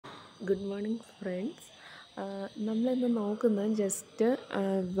Good morning friends. നമ്മളിന്ന് നോക്കുന്നത് just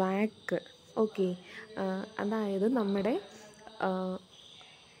walk. Okay, അതായത് നമ്മുടെ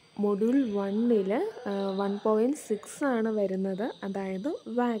മൊഡ്യൂൾ 1-ൽ 1.6 ആണ് വരുന്നത്, അതായത്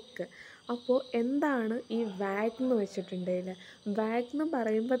വാക്ക്. അപ്പോൾ എന്താണ് ഈ വാക്ക് എന്ന് വെച്ചിട്ടുണ്ടെങ്കിൽ, വാക്ക് എന്ന്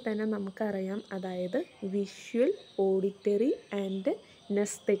പറയുമ്പോൾ തന്നെ നമുക്കറിയാം, അതായത് വിഷ്വൽ, ഓഡിറ്ററി ആൻഡ്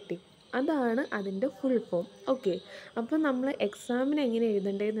നെസ്തെറ്റിക്. അതാണ് അതിൻ്റെ ഫുൾ ഫോം. ഓക്കെ, അപ്പോൾ നമ്മൾ എക്സാമിന് എങ്ങനെ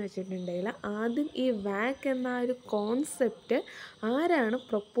എഴുതേണ്ടതെന്ന് വെച്ചിട്ടുണ്ടെങ്കിൽ, ആദ്യം ഈ വാക്ക് എന്ന ഒരു കോൺസെപ്റ്റ് ആരാണ്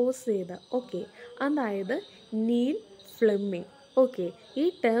പ്രപ്പോസ് ചെയ്തത്? ഓക്കെ, അതായത് നീൽ ഫ്ലെമിംഗ്. ഓക്കെ, ഈ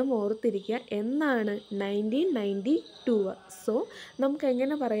ടേം ഓർത്തിരിക്കുക. എന്നാണ്? 1992. സോ നമുക്ക്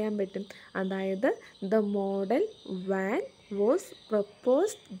എങ്ങനെ പറയാൻ പറ്റും? അതായത് the model walk was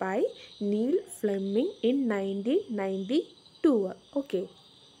proposed by Neil Fleming in 1992. Okay,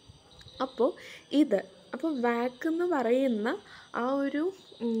 അപ്പോൾ വാക്ക് എന്ന് പറയുന്ന ആ ഒരു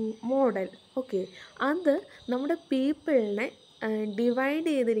മോഡൽ, ഓക്കെ, അത് നമ്മുടെ പീപ്പിളിനെ ഡിവൈഡ്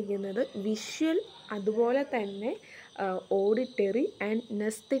ചെയ്തിരിക്കുന്നത് വിഷ്വൽ, അതുപോലെ തന്നെ ഓഡിറ്ററി ആൻഡ്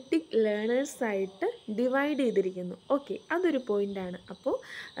നെസ്തെറ്റിക് ലേണേഴ്സായിട്ട് ഡിവൈഡ് ചെയ്തിരിക്കുന്നു. ഓക്കെ, അതൊരു പോയിൻ്റാണ്. അപ്പോൾ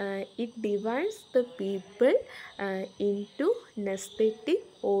it divides the people in to നെസ്തെറ്റിക്,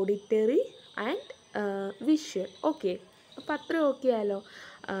 auditory and visual. Okay, അപ്പോൾ അത്ര ഓക്കെ ആയാലോ.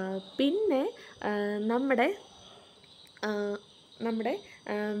 പിന്നെ നമ്മുടെ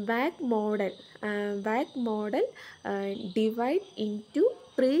വാക്ക് model divide in to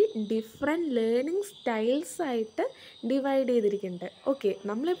 3 different learning styles ആയിട്ട് ഡിവൈഡ് ചെയ്തിരിക്കുന്നുണ്ട്. ഓക്കെ,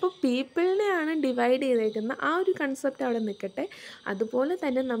 നമ്മളിപ്പോൾ പീപ്പിളിനെയാണ് ഡിവൈഡ് ചെയ്തേക്കുന്നത്, ആ ഒരു കൺസെപ്റ്റ് അവിടെ നിൽക്കട്ടെ. അതുപോലെ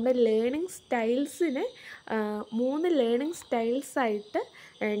തന്നെ നമ്മുടെ ലേണിംഗ് സ്റ്റൈൽസിനെ 3 ലേണിംഗ് സ്റ്റൈൽസായിട്ട്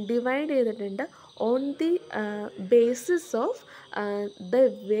ഡിവൈഡ് ചെയ്തിട്ടുണ്ട് on the basis of the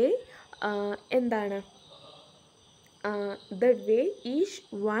way the way each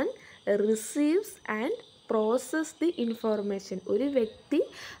one receives and process the information. ഒരു വ്യക്തി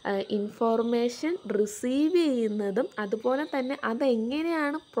ഇൻഫോർമേഷൻ റിസീവ് ചെയ്യുന്നതും അതുപോലെ തന്നെ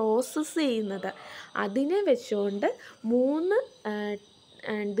അതെങ്ങനെയാണ് പ്രോസസ്സ് ചെയ്യുന്നത്, അതിനെ വെച്ചുകൊണ്ട് 3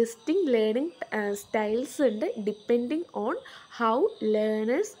 ഡിസ്റ്റിങ് ലേണിംഗ് സ്റ്റൈൽസ് ഉണ്ട്, depending on how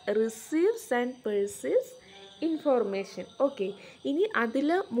learners receives and perceives information. Okay, ഇനി അതിൽ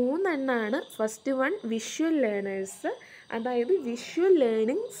 3 എണ്ണമാണ്. ഫസ്റ്റ് വൺ വിഷ്വൽ ലേണേഴ്സ്, അതായത് വിഷ്വൽ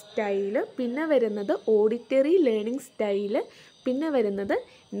ലേണിംഗ് സ്റ്റൈല്. പിന്നെ വരുന്നത് ഓഡിറ്ററി ലേണിംഗ് സ്റ്റൈല്. പിന്നെ വരുന്നത്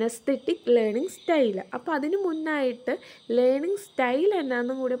നെസ്തെറ്റിക് ലേണിംഗ് സ്റ്റൈല്. അപ്പോൾ അതിന് മുന്നായിട്ട് ലേണിംഗ് സ്റ്റൈൽ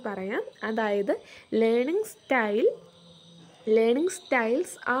എന്നാന്നും കൂടി പറയാം. അതായത് ലേണിംഗ്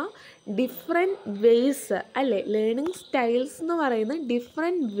സ്റ്റൈൽസ് ആ ഡിഫറെൻറ്റ് വേയ്സ് അല്ലേ. ലേണിംഗ് സ്റ്റൈൽസ് എന്ന് പറയുന്നത്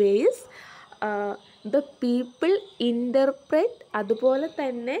different ways the people interpret, അതുപോലെ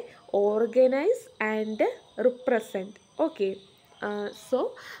തന്നെ organise and represent. Okay, so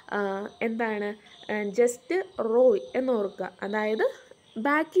എന്താണ് ജസ്റ്റ് റോയ് എന്നോർക്കുക, അതായത്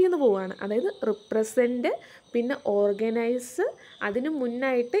ബാക്കിൽ നിന്ന് പോവുകയാണ്. അതായത് റിപ്രസെൻറ്റ്, പിന്നെ ഓർഗനൈസ്, അതിന്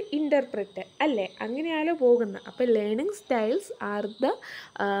മുന്നായിട്ട് ഇൻ്റർപ്രറ്റ് അല്ലേ, അങ്ങനെയാലോ പോകുന്നത്. അപ്പോൾ learning styles are the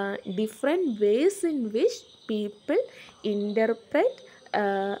different ways in which people interpret,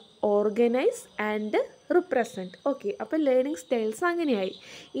 organise and represent. Okay, അപ്പോൾ ലേണിംഗ് സ്റ്റൈൽസ് അങ്ങനെയായി.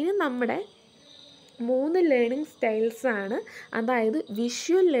 ഇനി നമ്മുടെ 3 ലേണിംഗ് സ്റ്റൈൽസാണ്, അതായത്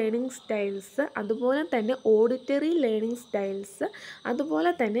വിഷ്വൽ ലേണിംഗ് സ്റ്റൈൽസ്, അതുപോലെ തന്നെ ഓഡിറ്ററി ലേണിംഗ് സ്റ്റൈൽസ്,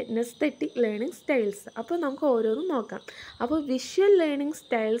 അതുപോലെ തന്നെ നെസ്തെറ്റിക് ലേണിംഗ് സ്റ്റൈൽസ്. അപ്പോൾ നമുക്ക് ഓരോന്നും നോക്കാം. അപ്പോൾ വിഷ്വൽ ലേണിംഗ്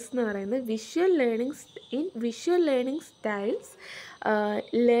സ്റ്റൈൽസ് എന്ന് പറയുന്നത്, visual learning styles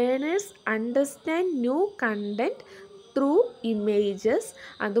learners understand new content through images,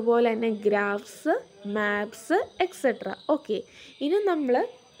 അതുപോലെ തന്നെ ഗ്രാഫ്സ്, മാപ്സ്, എക്സെട്ര. ഓക്കെ, ഇനി നമ്മൾ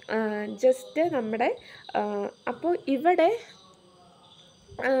ജസ്റ്റ് നമ്മുടെ അപ്പോൾ ഇവിടെ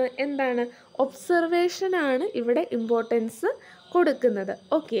എന്താണ്, ഒബ്സർവേഷനാണ് ഇവിടെ ഇമ്പോർട്ടൻസ് കൊടുക്കുന്നത്.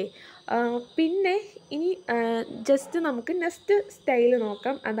 ഓക്കെ, പിന്നെ ഇനി ജസ്റ്റ് നമുക്ക് നെക്സ്റ്റ് സ്റ്റൈൽ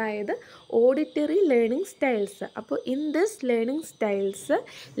നോക്കാം, അതായത് ഓഡിറ്ററി ലേണിംഗ് സ്റ്റൈൽസ്. അപ്പോൾ in this learning styles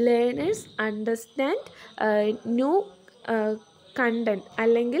learners understand new content,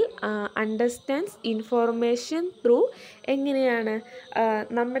 അല്ലെങ്കിൽ അണ്ടർസ്റ്റാൻഡ്സ് ഇൻഫോർമേഷൻ ത്രൂ, എങ്ങനെയാണ്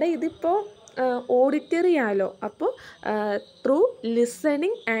നമ്മുടെ ഇതിപ്പോൾ ഓഡിറ്ററി ആലോ, അപ്പോൾ ത്രൂ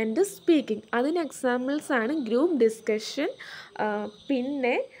ലിസണിങ് ആൻഡ് സ്പീക്കിംഗ്. അതിന് എക്സാമ്പിൾസാണ് ഗ്രൂപ്പ് ഡിസ്കഷൻ,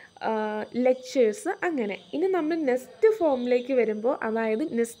 പിന്നെ ലെക്ചേഴ്സ്, അങ്ങനെ. ഇനി നമ്മൾ നെക്സ്റ്റ് ഫോമിലേക്ക് വരുമ്പോൾ, അതായത്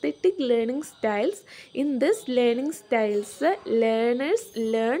നെസ്തെറ്റിക് learning styles. In this learning styles learners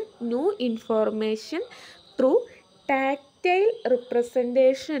learn new information through tactile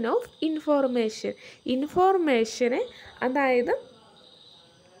representation of ഇൻഫോർമേഷനെ അതായത്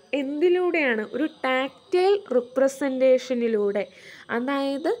എന്തിലൂടെയാണ്? ഒരു ടാക്റ്റൈൽ റിപ്രസെൻറ്റേഷനിലൂടെ.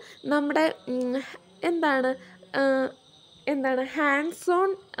 അതായത് നമ്മുടെ എന്താണ് എന്താണ് ഹാൻഡ്സ് ഓൺ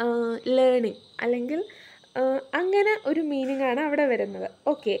ലേണിംഗ് അല്ലെങ്കിൽ അങ്ങനെ ഒരു മീനിങ് ആണ് അവിടെ വരുന്നത്.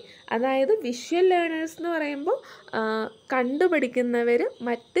 ഓക്കെ, അതായത് വിഷ്വൽ ലേണേഴ്സ് എന്ന് പറയുമ്പോൾ കണ്ടു പഠിക്കുന്നവർ,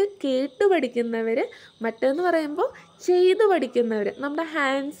 മറ്റ് കേട്ട് പഠിക്കുന്നവർ, മറ്റെന്ന് പറയുമ്പോൾ ചെയ്ത് പഠിക്കുന്നവർ, നമ്മുടെ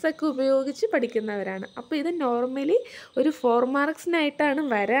ഹാൻഡ്സൊക്കെ ഉപയോഗിച്ച് പഠിക്കുന്നവരാണ്. അപ്പോൾ ഇത് നോർമലി ഒരു 4 മാർക്സിനായിട്ടാണ്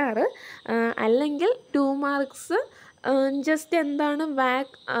വരാറ്, അല്ലെങ്കിൽ 2 മാർക്സ് ജസ്റ്റ് എന്താണ്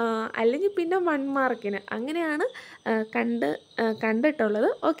വാക്ക്, അല്ലെങ്കിൽ പിന്നെ 1 മാർക്കിന് അങ്ങനെയാണ് കണ്ടിട്ടുള്ളത്.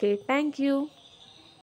 Okay, thank you.